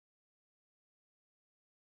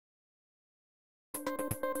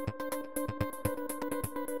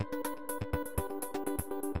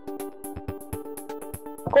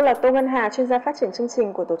Cô là Tô Ngân Hà, chuyên gia phát triển chương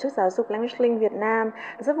trình của Tổ chức Giáo dục Language Link Việt Nam.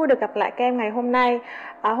 Rất vui được gặp lại các em ngày hôm nay.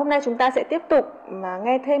 Hôm nay chúng ta sẽ tiếp tục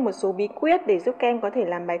nghe thêm một số bí quyết để giúp các em có thể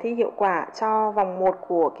làm bài thi hiệu quả cho vòng 1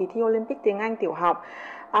 của kỳ thi Olympic tiếng Anh tiểu học.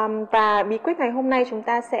 Và bí quyết ngày hôm nay chúng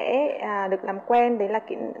ta sẽ được làm quen, đấy là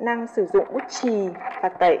kỹ năng sử dụng bút chì và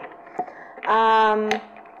tẩy.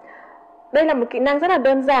 Đây là một kỹ năng rất là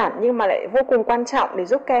đơn giản nhưng mà lại vô cùng quan trọng để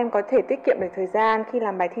giúp các em có thể tiết kiệm được thời gian khi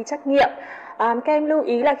làm bài thi trắc nghiệm. Các em lưu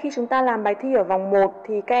ý là khi chúng ta làm bài thi ở vòng 1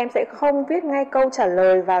 thì các em sẽ không viết ngay câu trả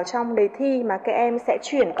lời vào trong đề thi, mà các em sẽ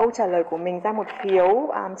chuyển câu trả lời của mình ra một phiếu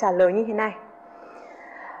trả lời như thế này.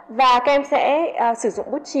 Và các em sẽ sử dụng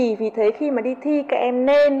bút chì, vì thế khi mà đi thi các em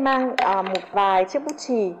nên mang một vài chiếc bút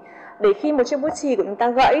chì, để khi một chiếc bút chì của chúng ta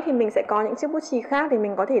gãy thì mình sẽ có những chiếc bút chì khác để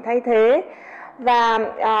mình có thể thay thế. Và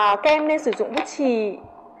các em nên sử dụng bút chì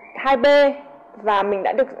 2B, và mình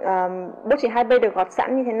đã được bút chì 2B được gọt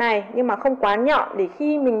sẵn như thế này, nhưng mà không quá nhọn, để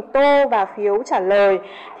khi mình tô vào phiếu trả lời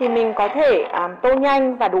thì mình có thể tô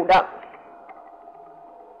nhanh và đủ đậm.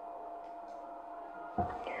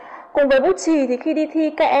 Cùng với bút chì thì khi đi thi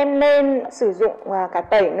các em nên sử dụng cả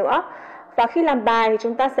tẩy nữa. Và khi làm bài thì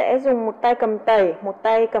chúng ta sẽ dùng một tay cầm tẩy, một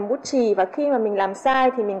tay cầm bút chì, và khi mà mình làm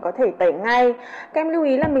sai thì mình có thể tẩy ngay. Các em lưu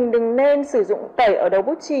ý là mình đừng nên sử dụng tẩy ở đầu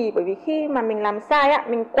bút chì, bởi vì khi mà mình làm sai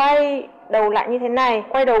mình quay đầu lại như thế này,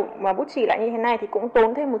 quay đầu mà bút chì lại như thế này thì cũng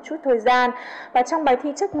tốn thêm một chút thời gian. Và trong bài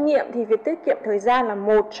thi trắc nghiệm thì việc tiết kiệm thời gian là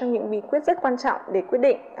một trong những bí quyết rất quan trọng để quyết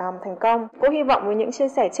định thành công. Cô hy vọng với những chia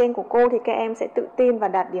sẻ trên của cô thì các em sẽ tự tin và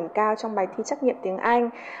đạt điểm cao trong bài thi trắc nghiệm tiếng Anh.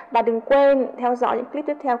 Và đừng quên theo dõi những clip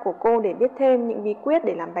tiếp theo của cô để biết thêm những bí quyết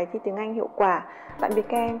để làm bài thi tiếng Anh hiệu quả. Tạm biệt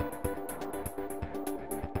các em.